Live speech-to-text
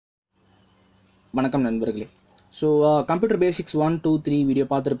வணக்கம் நண்பர்களே. So computer basics 1, 2, 3 video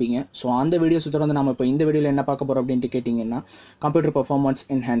பார்த்துருப்பீங்க. ஸோ அந்த வீடியோஸ் தொடர்ந்து நம்ம இப்போ இந்த வீடியோவில் என்ன பார்க்க போகிறோம் அப்படின்ட்டு கேட்டிங்கன்னா கம்ப்யூட்டர் பர்ஃபார்மன்ஸ்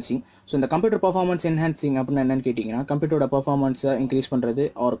என்ஹான்சிங். ஸோ இந்த கம்ப்யூட்டர் பர்ஃபார்மன்ஸ் என்ஹான்சிங் அப்படின்னு என்னன்னு கேட்டிங்கன்னா கம்ப்யூட்டரோட பர்ஃபார்மன்ஸை இன்க்ரீஸ் பண்ணுறது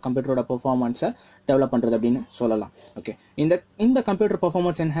ஒரு கம்ப்யூட்டரோட பர்ஃபார்மன்ஸை டெவலப் பண்ணுறது அப்படின்னு சொல்லலாம். ஓகே, இந்த கம்ப்யூட்டர்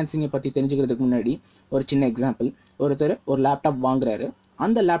பர்ஃபார்மன்ஸ் என்ஹான்சிங்கை பற்றி தெரிஞ்சுக்கிறதுக்கு முன்னாடி ஒரு சின்ன எக்ஸாம்பிள். ஒருத்தர் ஒரு லேப்டாப் வாங்குறாரு.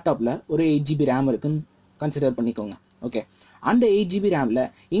 அந்த லேப்டாப்பில் ஒரு 8GB ரேம் இருக்குன்னு கன்சிடர் பண்ணிக்கோங்க. ஓகே, அந்த 8GB ரேமில்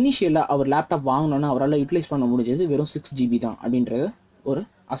இனிஷியலாக அவர் லேப்டாப் வாங்கினோன்னா அவரால் யூட்டிலைஸ் பண்ண முடிஞ்சது வெறும் 6GB தான் அப்படின்றத ஒரு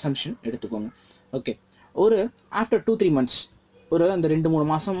அசம்ஷன் எடுத்துக்கோங்க. ஓகே, ஒரு ஆஃப்டர் 2-3 months ஒரு அந்த 2-3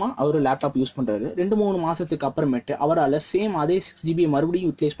 மாதமாக அவர் லேப்டாப் யூஸ் பண்ணுறாரு. 2-3 மாதத்துக்கு அப்புறமேட்டு அவரால் சேம் அதே 6GB மறுபடியும்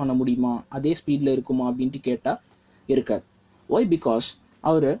யூட்டிலைஸ் பண்ண முடியுமா, அதே ஸ்பீடில் இருக்குமா அப்படின்ட்டு கேட்டால் இருக்காது. ஒய்? பிகாஸ்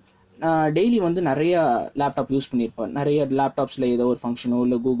அவர் டெய்லி வந்து நிறைய லேப்டாப் யூஸ் பண்ணியிருப்பார். நிறைய லேப்டாப்ஸில் ஏதோ ஒரு ஃபங்க்ஷனோ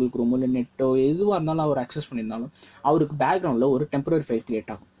இல்லை கூகுள் குரோமோ இல்லை நெட்டோ எதுவாக இருந்தாலும் அவர் அக்சஸ் பண்ணியிருந்தாலும் அவருக்கு பேக்ரவுண்டில் ஒரு டெம்பரரி ஃபைல்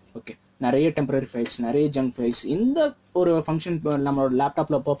கிரியேட் ஆகும். ஓகே, நிறைய டெம்பரரி ஃபைல்ஸ், நிறைய ஜங்க் ஃபைல்ஸ். இந்த ஒரு ஃபங்க்ஷன் நம்மளோட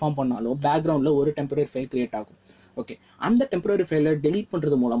லேப்டாப்பில் பெர்ஃபார்ம் பண்ணாலும் பேக்ரவுண்டில் ஒரு டெம்பரரி ஃபைல் கிரியேட் ஆகும். ஓகே, அந்த டெம்பரரி ஃபைலை டெலீட்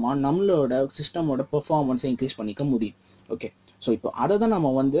பண்ணுறது மூலமாக நம்மளோட சிஸ்டமோட பெர்ஃபார்மன்ஸை இன்க்ரீஸ் பண்ணிக்க முடியும். ஓகே, ஸோ இப்போ அதை தான் நம்ம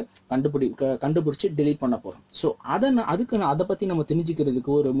வந்து கண்டுபிடிச்சி டெலீட் பண்ண போகிறோம். ஸோ அதை பற்றி நம்ம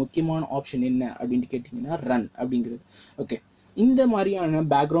தெரிஞ்சுக்கிறதுக்கு ஒரு முக்கியமான ஆப்ஷன் என்ன அப்படின்ட்டு கேட்டிங்கன்னா ரன் அப்படிங்கிறது. ஓகே, இந்த மாதிரியான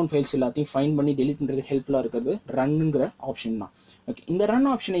பேக்ரவுண்ட் ஃபைல்ஸ் எல்லாத்தையும் ஃபைண்ட் பண்ணி டெலீட் பண்ணுறது ஹெல்ப்ஃபுல்லாக இருக்கிறது ரன்னுங்கிற ஆப்ஷன் தான். ஓகே, இந்த ரன்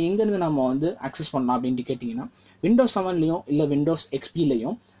ஆப்ஷனை எங்கேருந்து நம்ம வந்து அக்சஸ் பண்ணலாம் அப்படின்ட்டு கேட்டிங்கன்னா Windows 7லையும் இல்லை Windows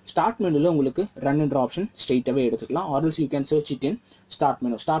XPலையும் ஸ்டார்ட் மெனுவில் உங்களுக்கு ரன்ன்ற ஆப்ஷன் ஸ்ட்ரெயிட்டாகவே எடுத்துக்கலாம். ஆர்எல்ஸ் you can search it in start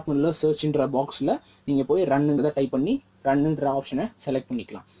மெனுவில் சர்ச்ன்ற பாக்ஸில் நீங்கள் போய் ரன்னுங்கிறத டைப் பண்ணி ரன்னுன்ற ஆப்ஷனை செலக்ட்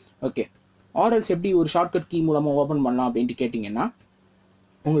பண்ணிக்கலாம். ஓகே, ஆர்எல்ஸ் எப்படி ஒரு ஷார்ட்கட் கீ மூலமாக ஓப்பன் பண்ணலாம் அப்படின்ட்டு கேட்டிங்கன்னா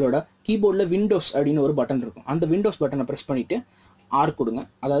உங்களோட கீபோர்டில் விண்டோஸ் அப்படின்னு ஒரு பட்டன் இருக்கும். அந்த விண்டோஸ் பட்டனை ப்ரெஸ் பண்ணிவிட்டு ஆர் கொடுங்க.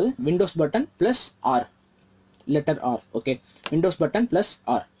 அதாவது Windows button plus R, letter R. Okay, Windows button plus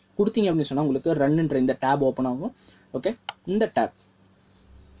R கொடுத்தீங்க அப்படின்னு சொன்னால் உங்களுக்கு ரன்னுன்ற இந்த டேப் ஓப்பன் ஆகும். ஓகே, இந்த டேப்.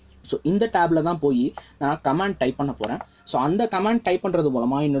 ஸோ இந்த டேப்பில் தான் போய் நான் கமாண்ட் டைப் பண்ண போகிறேன். ஸோ அந்த கமாண்ட் டைப் பண்ணுறது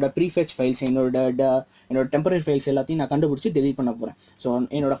மூலமாக என்னோட ப்ரீஃபெச் ஃபைல்ஸ், என்னோட டெம்பரரி ஃபைல்ஸ் எல்லாத்தையும் நான் கண்டுபிடிச்சி டெலீட் பண்ண போகிறேன். ஸோ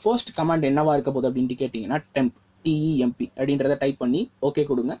என்னோட ஃபர்ஸ்ட் கமாண்ட் என்னவா இருக்க போகுது அப்படின்ட்டு கேட்டிங்கன்னா TEMP அப்படின்றத டைப் பண்ணி ஓகே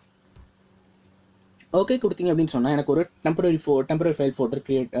கொடுங்க. ஓகே கொடுத்தீங்க அப்படின்னு சொன்னால் எனக்கு ஒரு டெம்பரரி ஃபைல் ஃபோல்டர்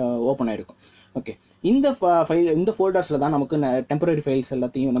ஓப்பன் ஆகிருக்கும். ஓகே, இந்த ஃபோல்டர்ஸில் தான் நமக்கு டெம்பரரி ஃபைல்ஸ்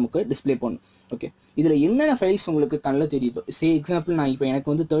எல்லாத்தையும் நமக்கு டிஸ்பிளே பண்ணும். ஓகே, இதில் என்னென்ன ஃபைல்ஸ் உங்களுக்கு கண்ணில் தெரியுதோ, எக்ஸாம்பிள் நான் இப்போ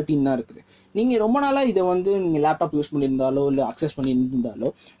எனக்கு வந்து 13 தான் இருக்குது. நீங்கள் ரொம்ப நாளாக இதை வந்து நீங்கள் லேப்டாப் யூஸ் பண்ணியிருந்தாலோ இல்லை அக்சஸ் பண்ணியிருந்தாலோ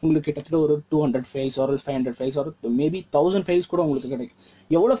உங்களுக்கு கிட்டத்தட்ட ஒரு 200 ஃபைல்ஸ் ஒரு 500 ஃபைல்ஸ் ஒரு மேபி 1000 ஃபைல்ஸ் கூட உங்களுக்கு கிடைக்கும்.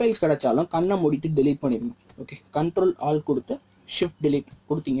 எவ்வளோ ஃபைல்ஸ் கிடைச்சாலும் கண்ணை மூடிட்டு டெலீட் பண்ணிடணும். ஓகே, Ctrl Alt கொடுத்து Shift delete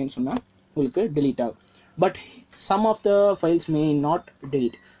கொடுத்தீங்கன்னு சொன்னால் உங்களுக்கு delete ஆகும். But some of the files may not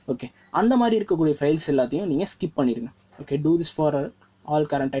delete. Okay, அந்த மாதிரி இருக்கக்கூடிய ஃபைல்ஸ் எல்லாத்தையும் நீங்கள் ஸ்கிப் பண்ணிடுங்க. Okay, do this for all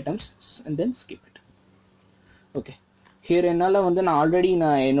current items and then skip it. Okay, here என்னால் வந்து நான் ஆல்ரெடி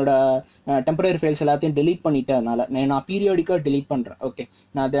என்னோட டெம்பரரி ஃபைல்ஸ் எல்லாத்தையும் டெலீட் பண்ணிட்டதுனால நான் பீரியாடிக்காக டெலீட் பண்ணுறேன். ஓகே,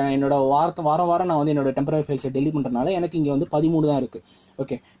 நான் என்னோட வாரம் நான் வந்து என்னோட டெம்பரரி ஃபைல்ஸை டெலீட் பண்ணுறதுனால எனக்கு இங்கே வந்து 13 தான் இருக்குது.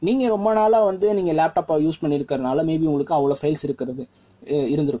 ஓகே, நீங்கள் ரொம்ப நாளாக வந்து நீங்கள் லேப்டாப்பை யூஸ் பண்ணியிருக்கிறதுனால மேபி உங்களுக்கு அவ்வளோ ஃபைல்ஸ்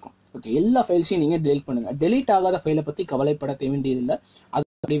இருந்திருக்கும். ஓகே, எல்லா ஃபைல்ஸையும் நீங்கள் டெலீட் பண்ணுங்கள். டெலீட் ஆகாத ஃபைலை பற்றி கவலைப்பட வேண்டியதில்லை, அது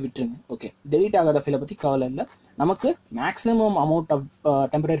அப்படியே விட்டுருங்க. ஓகே, டெலீட் ஆகாத ஃபைலை பற்றி கவலை இல்லை. நமக்கு maximum amount of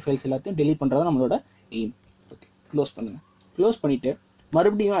temporary files எல்லாத்தையும் டெலீட் பண்ணுறது நம்மளோட எய்ம். ஓகே, க்ளோஸ் பண்ணுங்கள். க்ளோஸ் பண்ணிவிட்டு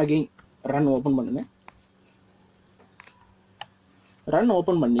மறுபடியும் அகெயின் ரன் ஓப்பன் பண்ணுங்கள். ரன்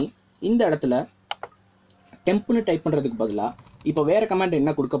ஓப்பன் பண்ணி இந்த இடத்துல டெம்ப்னு டைப் பண்ணுறதுக்கு பதிலாக இப்போ வேறு கமாண்ட்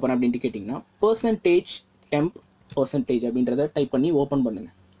என்ன கொடுக்க போகிறேன் அப்படின்ட்டு கேட்டிங்கன்னா %temp அப்படின்றத டைப் பண்ணி ஓப்பன்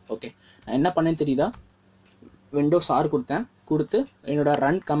பண்ணுங்கள். ஓகே, நான் என்ன பண்ணேன்னு தெரியுதா? விண்டோஸ் R கொடுத்து என்னோட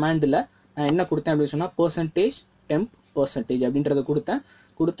ரன் கமாண்டில் நான் என்ன கொடுத்தேன் அப்படின்னு சொன்னால் %temp அப்படின்றத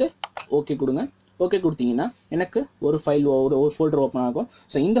கொடுத்து ஓகே கொடுங்க. ஓகே கொடுத்தீங்கன்னா எனக்கு ஒரு ஃபைல் ஒரு ஃபோல்டர் ஓப்பன் ஆகும்.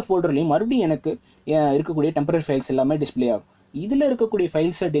 ஸோ இந்த ஃபோல்டர்லேயும் மறுபடியும் எனக்கு இருக்கக்கூடிய டெம்பரரி ஃபைல்ஸ் எல்லாமே டிஸ்பிளே ஆகும். இதில் இருக்கக்கூடிய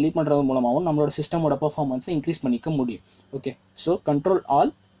ஃபைல்ஸை டெலீட் பண்ணுறது மூலமாகவும் நம்மளோட சிஸ்டமோட பர்ஃபார்மன்ஸை இன்க்ரீஸ் பண்ணிக்க முடியும். Okay, so Ctrl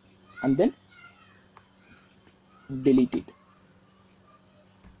Alt and then delete it.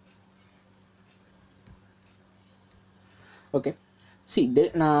 Okay,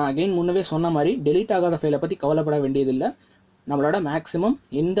 நான் அகைன் முன்னவே சொன்ன மாதிரி டெலீட் ஆகாத ஃபைலை பற்றி கவலைப்பட வேண்டியதில்லை. நம்மளோட மேக்ஸிமம்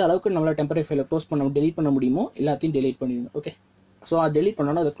எந்த அளவுக்கு நம்மளோட டெம்பரரி ஃபைலை டெலீட் பண்ண முடியுமோ எல்லாத்தையும் டெலீட் பண்ணிடுங்க. ஓகே, ஸோ அதை டெலீட்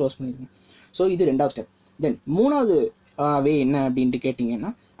பண்ணோன்னா அதை க்ளோஸ் பண்ணிடுங்க. ஸோ இது ரெண்டாவது ஸ்டெப். தென் மூணாவது வே என்ன அப்படின்ட்டு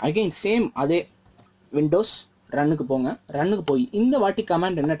கேட்டிங்கன்னா அகெயின் சேம் அதே விண்டோஸ் ரன்னுக்கு போங்க. ரன்னுக்கு போய் இந்த வாட்டி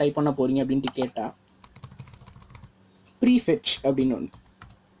கமாண்ட் என்ன டைப் பண்ண போகிறீங்க அப்படின்ட்டு கேட்டால் ப்ரீஃபெச் அப்படின்னு ஒன்று.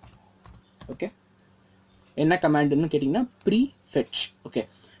 ஓகே, என்ன கமாண்டுன்னு கேட்டிங்கன்னா ப்ரீஃபெச். ஓகே,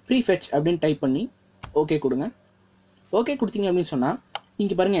 ப்ரீஃபெச் அப்படின்னு டைப் பண்ணி ஓகே கொடுங்க. ஓகே கொடுத்தீங்க அப்படின்னு சொன்னால்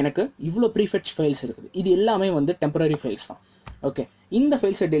இங்கே பாருங்கள் எனக்கு இவ்வளோ ப்ரீஃபெட்ச் ஃபைல்ஸ் இருக்குது. இது எல்லாமே வந்து டெம்பரரி ஃபைல்ஸ் தான். ஓகே, இந்த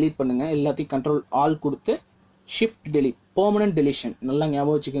ஃபைல்ஸை டெலீட் பண்ணுங்கள். எல்லாத்தையும் கண்ட்ரோல் ஆல் கொடுத்து ஷிஃப்ட் டெலீட், பெர்மனன்ட் டெலிஷன். நல்லா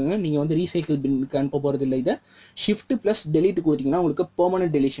ஞாபகம் வச்சுக்கோங்க. நீங்கள் வந்து ரீசைக்கிள் பின்னுக்கு அனுப்ப போகிறது இல்லை. இதை ஷிஃப்ட் ப்ளஸ் டெலீட் கொடுத்தீங்கன்னா உங்களுக்கு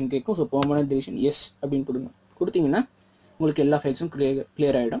பெர்மனன்ட் டெலிஷன் கேட்கும். ஸோ பெர்மனன்ட் டெலிஷன் எஸ் அப்படின்னு கொடுத்தீங்கன்னா உங்களுக்கு எல்லா ஃபைல்ஸும்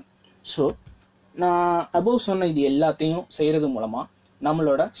கிளியர் ஆகிடும். ஸோ நான் அபோவ் சொன்ன இது எல்லாத்தையும் செய்கிறது மூலமாக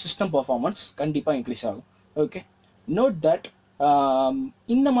நம்மளோட சிஸ்டம் பர்ஃபார்மன்ஸ் கண்டிப்பாக இன்க்ரீஸ் ஆகும். ஓகே, நோட் தட்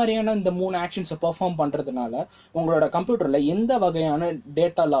இந்த மாதிரியான இந்த 3 ஆக்ஷன்ஸை பர்ஃபார்ம் பண்ணுறதுனால உங்களோட கம்ப்யூட்டரில் எந்த வகையான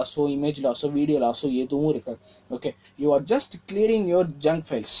டேட்டா லாஸோ இமேஜ் லாஸோ வீடியோ லாஸோ எதுவும் இருக்காது. Okay, you are just clearing your junk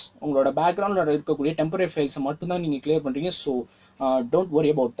files. உங்களோட பேக்ரவுண்டில் இருக்கக்கூடிய டெம்பரரி ஃபைல்ஸை மட்டும்தான் நீங்கள் கிளியர் பண்ணுறீங்க. So don't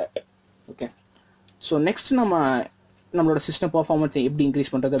worry about that. Okay, so next நம்மளோட சிஸ்டம் பர்ஃபார்மன்ஸை எப்படி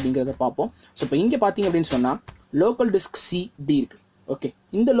இன்க்ரீஸ் பண்ணுறது அப்படிங்கிறத பார்ப்போம். ஸோ இப்போ இங்கே பார்த்தீங்க அப்படின்னு சொன்னால் லோக்கல் டிஸ்க் CD இருக்குது. ஓகே,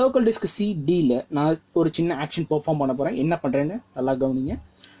 இந்த லோக்கல் டிஸ்க் CDயில் நான் ஒரு சின்ன ஆக்ஷன் பெர்ஃபார்ம் பண்ண போகிறேன். என்ன பண்ணுறேன்னு நல்லா கவனிங்க.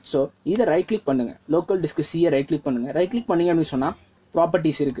 ஸோ இதை ரைட் கிளிக் பண்ணுங்கள். லோக்கல் டிஸ்க் Cயை ரைட் கிளிக் பண்ணுங்கள். ரைட் கிளிக் பண்ணிங்க அப்படின்னு சொன்னால்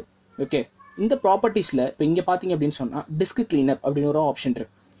ப்ராப்பர்ட்டிஸ் இருக்குது. ஓகே, இந்த ப்ராப்பர்ட்டிஸில் இப்போ இங்கே பார்த்தீங்க அப்படின்னு சொன்னால் டிஸ்க் கிளீனப் அப்படின்னு ஒரு ஆப்ஷன்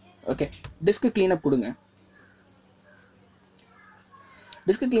இருக்குது. ஓகே, டிஸ்க் கிளீனப் கொடுங்க.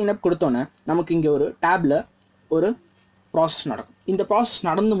 டிஸ்க் கிளீனப் கொடுத்தோன்னே நமக்கு இங்கே ஒரு டேப்பில் ஒரு ப்ராசஸ் நடக்கும். இந்த ப்ராசஸ்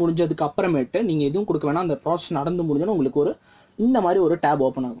நடந்து முடிஞ்சதுக்கு அப்புறமேட்டு நீங்கள் எதுவும் கொடுக்க வேணாம். அந்த ப்ராசஸ் நடந்து முடிஞ்சோன்னா உங்களுக்கு இந்த மாதிரி ஒரு டேப்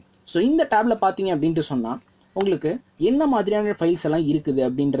ஓப்பன் ஆகும். ஸோ இந்த டேப்பில் பார்த்தீங்க அப்படின்ட்டு சொன்னால் உங்களுக்கு என்ன மாதிரியான ஃபைல்ஸ் எல்லாம் இருக்குது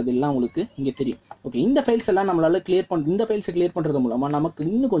அப்படின்றது எல்லாம் உங்களுக்கு இங்கே தெரியும். ஓகே, இந்த ஃபைல்ஸ் எல்லாம் நம்மளால் இந்த ஃபைல்ஸை கிளியர் பண்ணுறது மூலமாக நமக்கு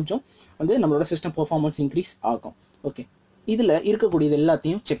இன்னும் கொஞ்சம் வந்து நம்மளோட சிஸ்டம் பர்ஃபார்மன்ஸ் இன்க்ரீஸ் ஆகும். ஓகே, இதில் இருக்கக்கூடியது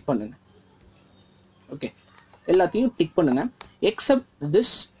எல்லாத்தையும் செக் பண்ணுங்கள். ஓகே, எல்லாத்தையும் டிக் பண்ணுங்கள். Accept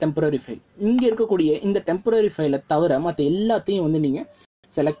this temporary file. இங்கே இருக்கக்கூடிய இந்த டெம்பரரி ஃபைலை தவிர மற்ற எல்லாத்தையும் வந்து நீங்கள்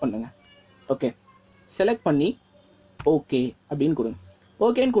செலக்ட் பண்ணுங்கள். ஓகே, செலக்ட் பண்ணி ஓகே அப்படின்னு கொடுங்க.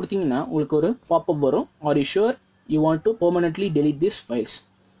 ஓகேன்னு கொடுத்தீங்கன்னா உங்களுக்கு ஒரு பாப்அப் வரும். Are you sure you want to permanently delete this files?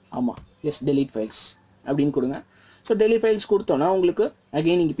 ஆமாம், எஸ், டெலீட் ஃபைல்ஸ் அப்படின்னு கொடுங்க. ஸோ டெலீட் ஃபைல்ஸ் கொடுத்தோன்னா உங்களுக்கு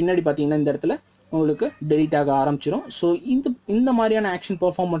அகெயின் இங்கே பின்னாடி பார்த்தீங்கன்னா இந்த இடத்துல உங்களுக்கு டெலீட் ஆக ஆரம்பிச்சிடும். ஸோ இந்த மாதிரியான ஆக்ஷன்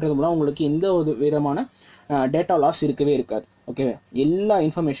பெர்ஃபார்ம் பண்ணுறது மூலம் உங்களுக்கு எந்த ஒரு விதமான டேட்டா லாஸ் இருக்கவே இருக்காது. ஓகே, எல்லா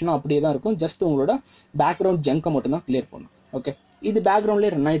இன்ஃபர்மேஷனும் அப்படியே தான் இருக்கும். ஜஸ்ட் உங்களோட பேக்ரவுண்ட் ஜங்கை மட்டும்தான் கிளியர் பண்ணணும். ஓகே, இது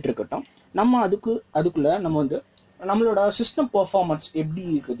பேக்ரவுண்ட்லேயே ரன் ஆகிட்டு இருக்கட்டும். நம்ம அதுக்குள்ளே நம்ம வந்து நம்மளோட சிஸ்டம் பர்ஃபார்மன்ஸ் எப்படி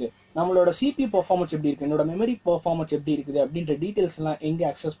இருக்குது, நம்மளோட CPU பர்ஃபார்மன்ஸ் எப்படி இருக்குது, என்னோட மெமரி பர்ஃபார்மன்ஸ் எப்படி இருக்குது அப்படின்ற டீட்டெயில்ஸ் எல்லாம் எங்கே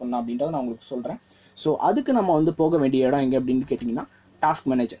அக்சஸ் பண்ணலாம் அப்படின்றத நான் உங்களுக்கு சொல்கிறேன். ஸோ அதுக்கு நம்ம வந்து போக வேண்டிய இடம் எங்கே அப்படின்னு கேட்டிங்கன்னா டாஸ்க்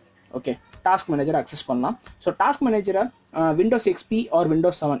மேனேஜர். ஓகே, டாஸ்க் மேனேஜரை அக்சஸ் பண்ணலாம். ஸோ டாஸ்க் மேனேஜரை Windows XP ஆர்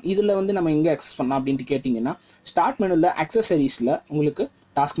Windows 7 இதில் வந்து நம்ம எங்கே அக்சஸ் பண்ணலாம் அப்படின்ட்டு கேட்டிங்கன்னா ஸ்டார்ட் மெனுவில் அக்சசரிஸில் உங்களுக்கு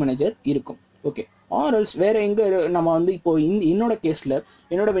டாஸ்க் மேனேஜர் இருக்கும். ஓகே, ஆர்எல்ஸ் வேறு எங்கே நம்ம வந்து இப்போ என்னோட கேஸில்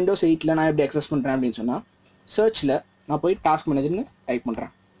என்னோட Windows 8ல் நான் எப்படி அக்சஸ் பண்ணுறேன் அப்படின்னு சொன்னால் சர்ச்சில் நான் போய் டாஸ்க் மேனேஜர்னு டைப்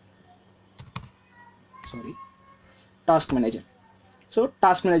பண்ணுறேன். Task manager. So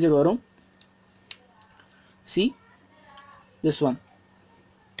task manager வரும். See this one.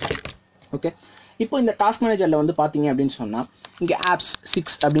 ஓகே, இப்போ இந்த டாஸ்க் மேனேஜரில் வந்து பார்த்தீங்க அப்படின்னு சொன்னால் இங்கே ஆப்ஸ்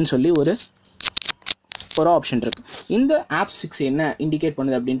 6 அப்படின்னு சொல்லி ஒரு ஆப்ஷன் இருக்குது. இந்த ஆப் 6 என்ன இண்டிகேட்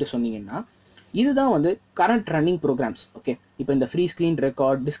பண்ணுது அப்படின்ட்டு சொன்னீங்கன்னா இதுதான் வந்து கரண்ட் ரன்னிங் ப்ரோக்ராம்ஸ். ஓகே, இப்போ இந்த free screen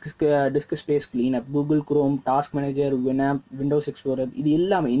record, disk space cleanup, Google chrome, task manager, வினாப், Windows explorer, இது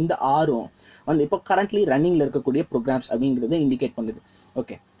எல்லாமே இந்த 6 வந்து இப்போ கரண்ட்லி ரன்னிங்கில் இருக்கக்கூடிய ப்ரோக்ராம்ஸ் அப்படிங்கிறத இண்டிகேட் பண்ணுது.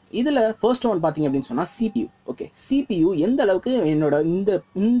 ஓகே, இதில் ஃபர்ஸ்ட் ஒன் பார்த்தீங்க அப்படின்னு சொன்னால் CPU. ஓகே, CPU எந்த அளவுக்கு என்னோட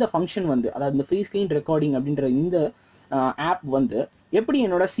இந்த ஃபங்க்ஷன் வந்து அதாவது இந்த ஃப்ரீ ஸ்க்ரீன் ரெக்கார்டிங் அப்படின்ற இந்த ஆப் வந்து எப்படி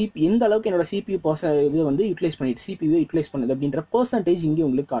என்னோட எந்த அளவுக்கு என்னோட CPU இது வந்து யூட்டிலைஸ் பண்ணிட்டு CPU யூட்டிலைஸ் பண்ணுது அப்படின்ற பெர்சன்டேஜ் இங்கே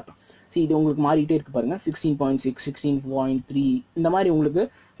உங்களுக்கு காட்டும். இது உங்களுக்கு மாறிட்டே இருக்கு பாருங்க. 16.6, 16.3 இந்த மாதிரி உங்களுக்கு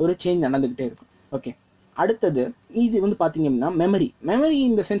ஒரு சேஞ்ச் நடந்துகிட்டே இருக்கும். ஓகே, அடுத்தது இது வந்து பார்த்தீங்க அப்படின்னா மெமரி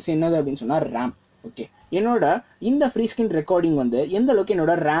இந்த சென்ஸ் என்னது அப்படின்னு சொன்னால் ரேம். ஓகே, என்னோட இந்த ஃப்ரீ ஸ்கிரீன் ரெக்கார்டிங் வந்து எந்த அளவுக்கு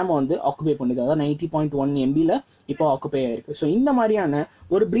என்னோட ரேம் வந்து ஆக்குபை பண்ணுது, அதாவது 90.1 MBல இப்போ ஆக்குபை ஆயிருக்கு. ஸோ இந்த மாதிரியான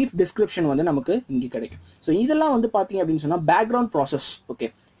ஒரு ப்ரீஃப் டிஸ்கிரிப்ஷன் வந்து நமக்கு இங்கே கிடைக்கும். ஸோ இதெல்லாம் வந்து பார்த்தீங்க அப்படின்னு சொன்னால் பேக்ரவுண்ட் ப்ராசஸ். ஓகே,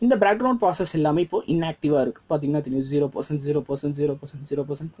 இந்த பேக்ரவுண்ட் ப்ராசஸ் எல்லாமே இப்போ இன்ஆக்டிவாக இருக்குது. பார்த்தீங்கன்னா தெரியும் 0%, 0%, 0%,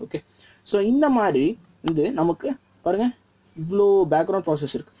 0%. ஓகே, ஸோ இந்த மாதிரி நமக்கு பாருங்கள் இவ்வளோ பேக்ரவுண்ட்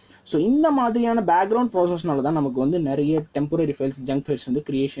ப்ராசஸ் இருக்குது. ஸோ இந்த மாதிரியான பேக்ரவுண்ட் ப்ராசஸ்னால தான் நமக்கு வந்து நிறைய டெம்பரரி ஃபைல்ஸ், ஜங்க் ஃபைல்ஸ் வந்து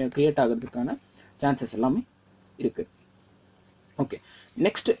கிரியேட் ஆகிறதுக்கான சான்சஸ் எல்லாமே இருக்குது. ஓகே,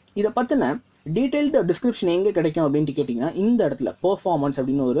 நெக்ஸ்ட் இதை பற்றின டீட்டெயில்டு டிஸ்கிரிப்ஷன் எங்கே கிடைக்கும் அப்படின்ட்டு கேட்டிங்கன்னா இந்த இடத்துல பெர்ஃபார்மன்ஸ்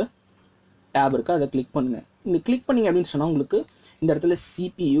அப்படின்னு ஒரு டேப் இருக்குது. அதை கிளிக் பண்ணுங்கள். இந்த கிளிக் பண்ணிங்க அப்படின்னு சொன்னால் உங்களுக்கு இந்த இடத்துல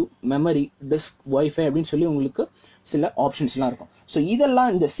CPU, மெமரி, டிஸ்க், வைஃபை அப்படின்னு சொல்லி உங்களுக்கு சில ஆப்ஷன்ஸ்லாம் இருக்கும். ஸோ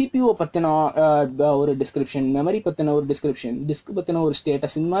இதெல்லாம் இந்த CPU பற்றின ஒரு டிஸ்கிரிப்ஷன், மெமரி பற்றின ஒரு டிஸ்கிரிப்ஷன், டிஸ்க் பற்றின ஒரு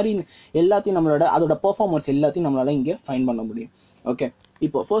ஸ்டேட்டஸ், இந்த மாதிரி எல்லாத்தையும் அதோட பெர்ஃபார்மன்ஸ் எல்லாத்தையும் நம்மளால் இங்கே ஃபைண்ட் பண்ண முடியும். ஓகே,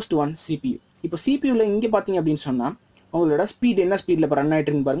 இப்போ ஃபர்ஸ்ட் ஒன் CPU. இப்போ CPUவில் இங்கே பார்த்தீங்க அப்படின்னு சொன்னால் உங்களோட ஸ்பீட் என்ன ஸ்பீடில் இப்போ ரன்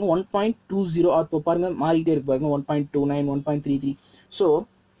ஆகிட்டு பாருங்க 1.20 இப்போ பாருங்க மாறிட்டே இருக்கு பாருங்க 1.29 1.33. ஸோ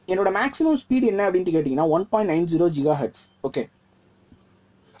என்னோட மேக்ஸிமம் ஸ்பீட் என்ன அப்படின்ட்டு கேட்டிங்கன்னா 1.90 GHz. ஓகே,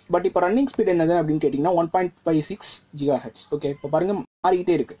 பட் இப்போ ரன்னிங் ஸ்பீட் என்னது அப்படின்னு கேட்டிங்கன்னா 1.56 GHz. ஓகே, இப்போ பாருங்க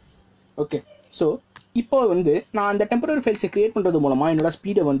மாறிக்கிட்டே இருக்கு. ஓகே, ஸோ இப்போ வந்து நான் அந்த டெம்பரரி ஃபைல்ஸை கிரியேட் பண்ணுறது மூலமாக என்னோட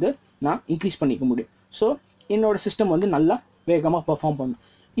ஸ்பீடை வந்து நான் இன்க்ரீஸ் பண்ணிக்க முடியும். ஸோ என்னோட சிஸ்டம் வந்து நல்லா வேகமாக பெர்ஃபார்ம் பண்ணும்.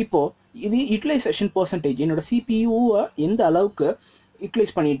 இப்போது இது யூட்டிலைசேஷன் பர்சன்டேஜ், என்னோட சிபியூவை எந்த அளவுக்கு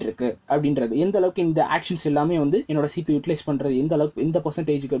யூட்டிலைஸ் பண்ணிட்டு இருக்கு அப்படின்றது, எந்த அளவுக்கு இந்த ஆக்ஷன்ஸ் எல்லாமே வந்து என்னோட சிபி யூட்டிலைஸ் பண்ணுறது எந்த அளவுக்கு எந்த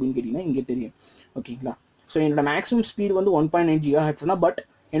பர்சன்டேஜுக்கு அப்படின்னு கேட்டிங்கன்னா இங்கே தெரியும். ஓகேங்களா, ஸோ என்னோட மேக்ஸிமம் ஸ்பீடு வந்து 1.9 GHz தான். பட்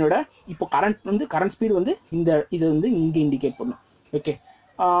என்னோட இப்போ கரண்ட் ஸ்பீடு வந்து இதை வந்து இங்கே இண்டிகேட் பண்ணும். ஓகே,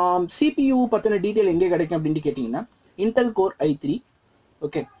 CPU பற்றின டீட்டெயில் எங்கே கிடைக்கும் அப்படின்ட்டு கேட்டிங்கன்னா Intel core i3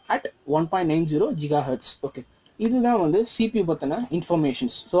 okay at 1.90 GHz. Okay, இதுதான் வந்து CPU பற்றின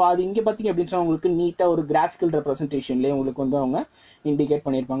இன்ஃபர்மேஷன்ஸ். ஸோ அது இங்கே பார்த்தீங்க அப்படின்னு சொன்னால் உங்களுக்கு நீட்டாக ஒரு கிராஃபிக்கல் ரெப்ரஸன்டேஷன்லேயே உங்களுக்கு வந்து அவங்க இண்டிகேட்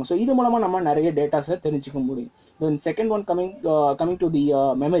பண்ணியிருப்பாங்க. ஸோ இது மூலமாக நம்ம நிறைய டேட்டாஸை தெரிஞ்சுக்க முடியும். Then second one coming to the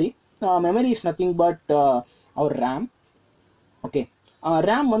memory. Memory is nothing but our RAM. Okay,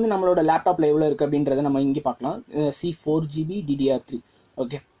 RAM வந்து நம்மளோட லேப்டாப்பில் எவ்வளோ இருக்குது அப்படின்றத நம்ம இங்கே பார்க்கலாம். C4GB DDR3.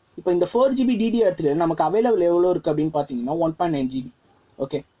 ஓகே, இப்போ இந்த 4GB DDR3 நமக்கு அவைலபிள் எவ்வளோ இருக்குது அப்படின்னு பார்த்தீங்கன்னா 1.9 GB.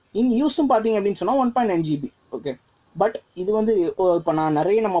 ஓகே, இன் யூஸும் பார்த்தீங்க அப்படின்னு சொன்னால் 1.9 GB. ஓகே, பட் இது வந்து இப்போ நான்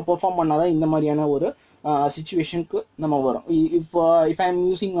நிறைய நம்ம பெர்ஃபார்ம் பண்ணாதான் இந்த மாதிரியான ஒரு சுச்சுவேஷனுக்கு நம்ம வரும். இப்போ if I am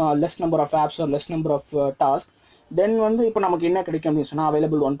using less number of apps R less number of task, தென் வந்து இப்போ நமக்கு என்ன கிடைக்கும் அப்படின்னு சொன்னால்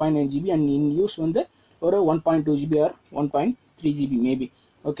available 1.9 GB and in use வந்து ஒரு 1.2 GB R 1.3 GB maybe.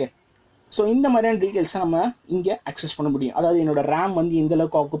 Okay, so இந்த மாதிரியான டீட்டெயில்ஸை நம்ம இங்கே அக்சஸ் பண்ண முடியும். அதாவது என்னோட ரேம் வந்து எந்த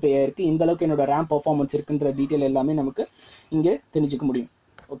அளவுக்கு ஆக்குப்பை ஆயிருக்கு, எந்த அளவுக்கு என்னோட ரேம் பர்ஃபார்மன்ஸ் இருக்குன்ற டீட்டெயில் எல்லாமே நமக்கு இங்கே தெரிஞ்சுக்க முடியும்.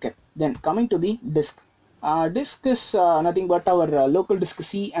 Okay, then coming to the disk. Disk is nothing but our local disk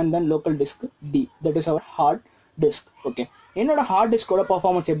C and then local disk D, that is our hard disk. Okay, என்னோட ஹார்ட் டிஸ்கோட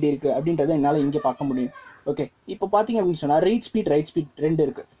பர்ஃபார்மன்ஸ் எப்படி இருக்குது அப்படின்றத என்னால் இங்கே பார்க்க முடியும். ஓகே, இப்போ பார்த்தீங்க அப்படின்னு சொன்னால் ரீட் ஸ்பீட் ரைட் ஸ்பீட் ரெண்டு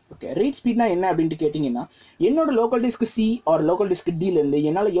இருக்குது. ஓகே, ரீட் ஸ்பீட்னா என்ன அப்படின்ட்டு கேட்டிங்கன்னா என்னோட local disk C R local disk Dலேருந்து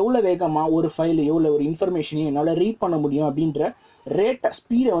என்னால் எவ்வளோ வேகமாக ஒரு ஃபைல் எவ்வளோ ஒரு இன்ஃபர்மேஷனையும் என்னால் ரீட் பண்ண முடியும் அப்படின்ற ரேட்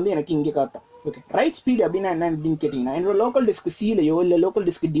ஸ்பீடை வந்து எனக்கு இங்கே காட்டும். ஓகே, ரைட் ஸ்பீட் அப்படின்னா என்ன அப்படின்னு கேட்டிங்கன்னா என்னோட லோக்கல் டிஸ்க் சிலையோ இல்லை லோக்கல்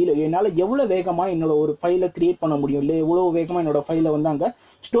டிஸ்க் டிலையோ என்னால் எவ்வளோ வேகமாக என்னோட ஒரு ஃபைலை கிரியேட் பண்ண முடியும், இல்லை எவ்வளோ வேகமாக என்னோட ஃபைலை வந்து அங்கே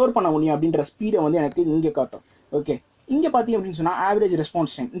ஸ்டோர் பண்ண முடியும் அப்படின்ற ஸ்பீடை வந்து எனக்கு இங்கே காட்டும். ஓகே, இங்கே பார்த்தீங்க அப்படின்னு சொன்னால் ஆவரேஜ்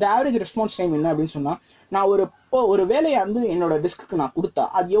ரெஸ்பான்ஸ் டைம். இந்த ஆவரேஜ் ரெஸ்பான்ஸ் டைம் என்ன அப்படின்னு சொன்னால் நான் ஒரு வேலையை வந்து என்னோட டிஸ்க்கு நான் கொடுத்தா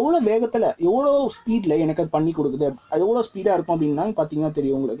அது எவ்வளோ வேகத்தில் எவ்வளோ ஸ்பீடில் எனக்கு அது பண்ணி கொடுக்குது, அது எவ்வளோ ஸ்பீடாக இருக்கும் அப்படின்னா பார்த்தீங்கன்னா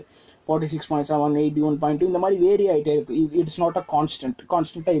தெரியும் உங்களுக்கு. 46.7 81.2 இந்த மாதிரி வேரி ஆகிட்டே இருக்குது. இட்ஸ் நாட் அ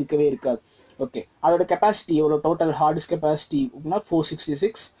கான்ஸ்டண்ட்டாக இருக்கவே இருக்காது. ஓகே, அதோட கெப்பாசிட்டி எவ்வளோ, total hard disk capacity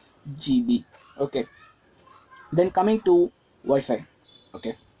 466 GB. Okay, then coming to wifi.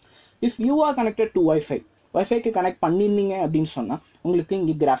 Okay, if you are connected to வைஃபைக்கு connect பண்ணியிருந்தீங்க அப்படின்னு சொன்னால் உங்களுக்கு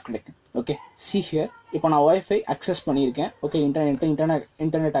இங்கே கிராஃப் கிடைக்கும். ஓகே, சி ஹியர் இப்போ நான் வைஃபை அக்சஸ் பண்ணியிருக்கேன். ஓகே,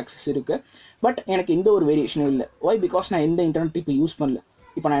 இன்டர்நெட் அக்சஸ் இருக்குது. பட் எனக்கு எந்த ஒரு வேரியேஷனும் இல்லை. ஒய்? பிகாஸ் நான் எந்த இன்டர்நெட் இப்போ யூஸ் பண்ணல.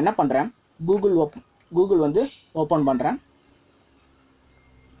 இப்போ நான் என்ன பண்ணுறேன், கூகுள் வந்து ஓப்பன் பண்ணுறேன்.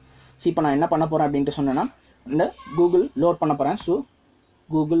 இப்போ நான் என்ன பண்ண போகிறேன் அப்படின்ட்டு சொன்னேன்னா இந்த கூகுள் லோட் பண்ண போகிறேன். ஸோ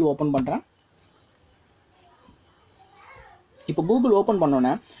கூகுள் ஓப்பன் பண்ணுறேன். இப்போ கூகுள் ஓப்பன்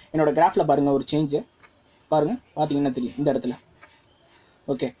பண்ணோன்னே என்னோட கிராஃபில் பாருங்கள் ஒரு சேஞ்சு பாருங்கள், பார்த்தீங்கன்னா தெரியும் இந்த இடத்துல.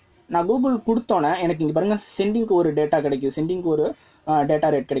 ஓகே, நான் கூகுள் கொடுத்தோன்னே எனக்கு இங்கே பாருங்கள் சென்டிங்க்கு ஒரு டேட்டா கிடைக்குது, சென்டிங்க்கு ஒரு டேட்டா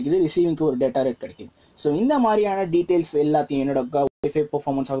ரேட் கிடைக்குது, ரிசீவிங்க்கு ஒரு டேட்டா ரேட் கிடைக்குது. ஸோ இந்த மாதிரியான டீட்டெயில்ஸ் எல்லாத்தையும் என்னோட வைஃபை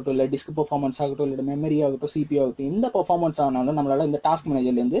பர்ஃபார்மன்ஸ் ஆகட்டும், இல்லை டிஸ்க் பர்ஃபார்மன்ஸ் ஆகட்டும், இல்லை மெமரி ஆகட்டும், CPU ஆகட்டும், எந்த பர்ஃபார்மன்ஸ் ஆனாலும் நம்மளால் இந்த டாஸ்க்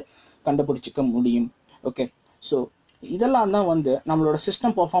மேனேஜர்லேருந்து கண்டுபிடிச்சிக்க முடியும். ஓகே, ஸோ இதெல்லாம் தான் வந்து நம்மளோட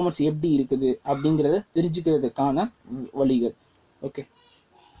சிஸ்டம் பர்ஃபார்மன்ஸ் எப்படி இருக்குது அப்படிங்கிறத தெரிஞ்சுக்கிறதுக்கான வழிகள். ஓகே,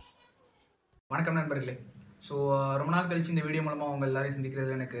 வணக்கம் நண்பர்களே. ஸோ ரொம்ப நாள் கழிச்சு இந்த வீடியோ மூலமாக அவங்க எல்லாரையும்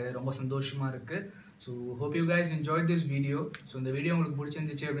சந்திக்கிறது எனக்கு ரொம்ப சந்தோஷமாக இருக்குது. So hope you guys enjoy this video. So இந்த வீடியோ உங்களுக்கு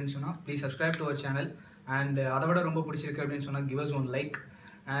பிடிச்சிருந்துச்சு அப்படின்னு சொன்னால் please subscribe to our channel. And அதை விட ரொம்ப பிடிச்சிருக்கு அப்படின்னு சொன்னால் give us one like.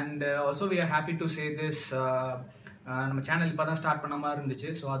 And also we are happy to say this, நம்ம சேனல் இப்போ தான் ஸ்டார்ட் பண்ண மாதிரி இருந்துச்சு.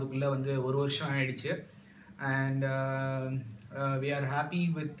 ஸோ அதுக்குள்ளே வந்து ஒரு வருஷம் ஆகிடுச்சு. And we are happy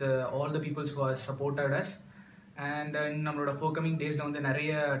with all the peoples who has supported as. And நம்மளோட ஃபோர்கமிங் டேஸில் வந்து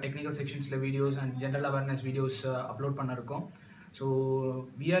நிறைய technical செக்ஷன்ஸில் videos and general awareness videos upload பண்ணிருக்கோம். So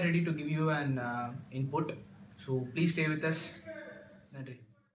we are ready to give you an input. So please stay with us. நன்றி.